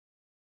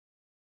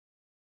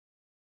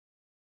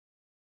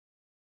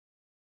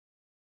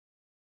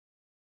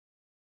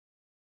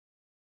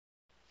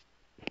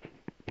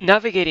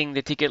Navigating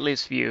the ticket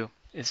list view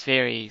is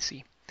very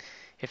easy.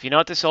 If you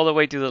notice all the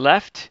way to the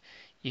left,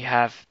 you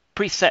have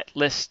preset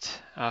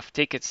list of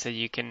tickets that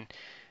you can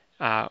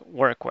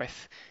work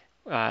with.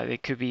 They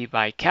could be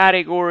by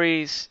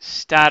categories,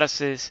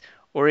 statuses,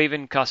 or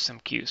even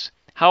custom queues.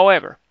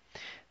 However,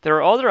 there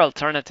are other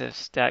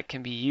alternatives that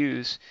can be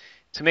used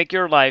to make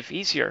your life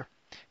easier.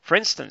 For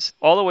instance,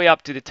 all the way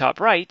up to the top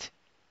right,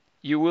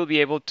 you will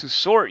be able to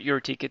sort your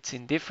tickets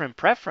in different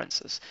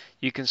preferences.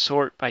 You can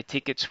sort by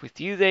tickets with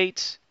due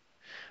dates,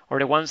 or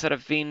the ones that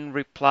have been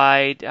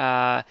replied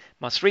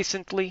most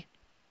recently,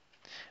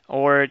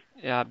 or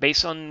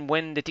based on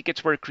when the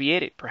tickets were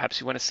created. Perhaps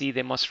you want to see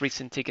the most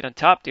recent ticket on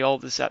top, the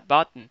oldest at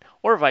bottom,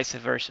 or vice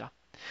versa.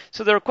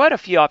 So there are quite a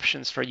few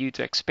options for you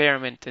to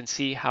experiment and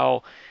see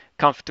how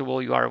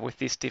comfortable you are with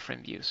these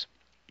different views.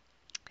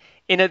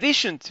 In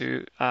addition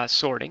to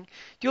sorting,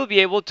 you'll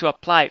be able to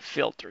apply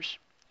filters.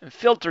 And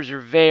filters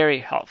are very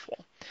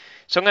helpful.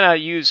 So I'm going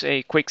to use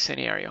a quick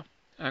scenario.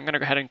 I'm going to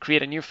go ahead and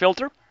create a new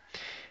filter.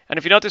 And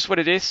if you notice what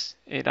it is,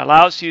 it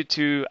allows you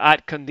to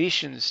add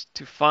conditions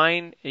to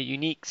find a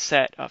unique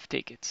set of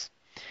tickets.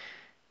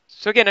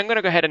 So again, I'm going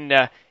to go ahead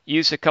and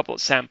use a couple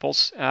of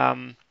samples.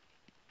 I'm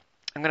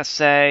going to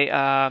say,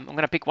 I'm going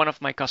to pick one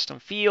of my custom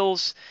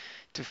fields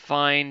to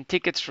find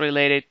tickets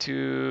related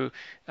to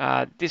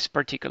this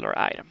particular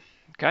item.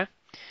 Okay.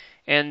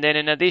 And then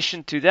in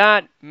addition to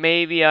that,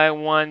 maybe I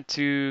want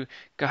to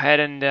go ahead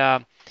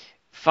and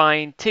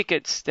find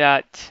tickets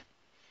that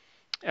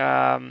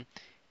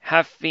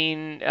have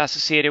been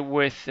associated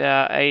with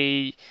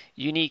a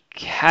unique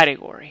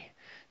category.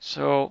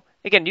 So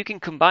again, you can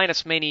combine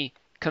as many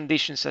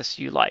conditions as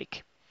you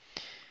like.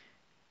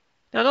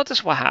 Now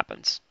notice what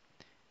happens.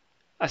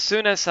 As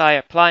soon as I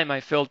apply my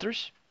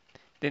filters,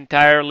 the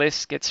entire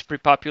list gets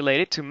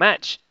pre-populated to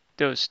match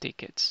those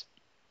tickets.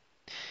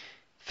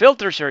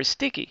 Filters are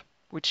sticky,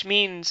 which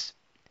means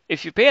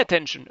if you pay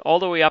attention all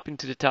the way up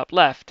into the top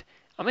left,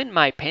 I'm in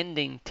my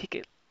pending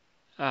ticket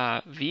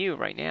view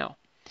right now.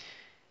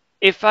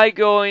 If I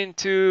go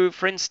into,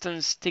 for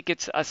instance,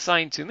 tickets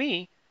assigned to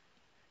me,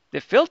 the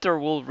filter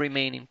will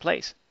remain in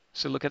place.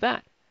 So look at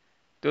that.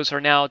 Those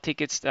are now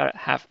tickets that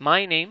have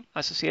my name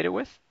associated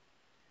with,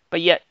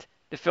 but yet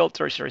the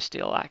filters are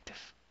still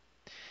active.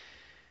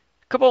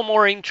 A couple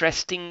more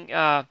interesting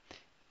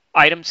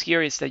items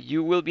here is that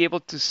you will be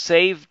able to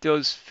save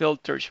those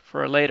filters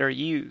for later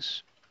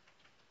use.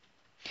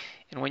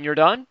 And when you're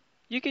done,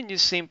 you can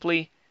just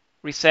simply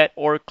reset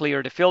or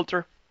clear the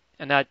filter,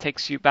 and that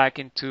takes you back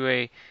into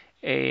a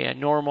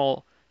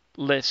normal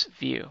list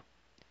view.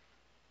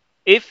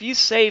 If you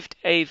saved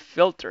a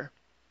filter,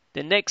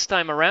 the next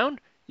time around,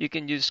 you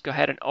can just go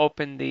ahead and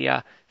open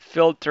the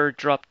filter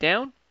drop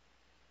down,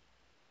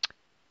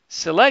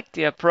 select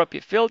the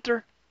appropriate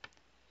filter,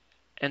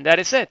 and that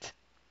is it.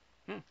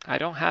 I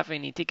don't have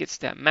any tickets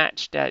that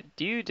match that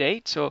due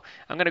date, so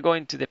I'm going to go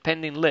into the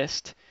pending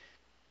list.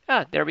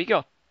 There we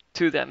go,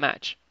 two that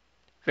match.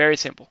 Very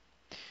simple.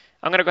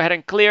 I'm going to go ahead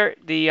and clear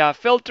the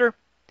filter.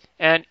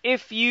 And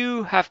if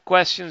you have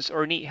questions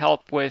or need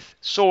help with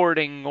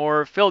sorting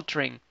or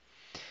filtering,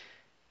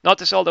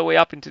 notice all the way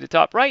up into the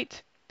top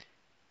right,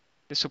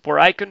 the support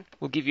icon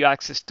will give you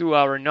access to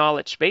our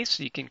knowledge base,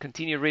 so you can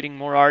continue reading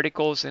more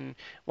articles and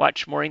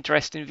watch more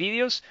interesting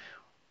videos,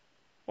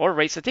 or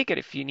raise a ticket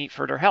if you need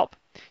further help.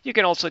 You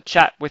can also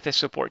chat with the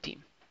support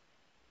team.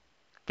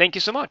 Thank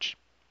you so much.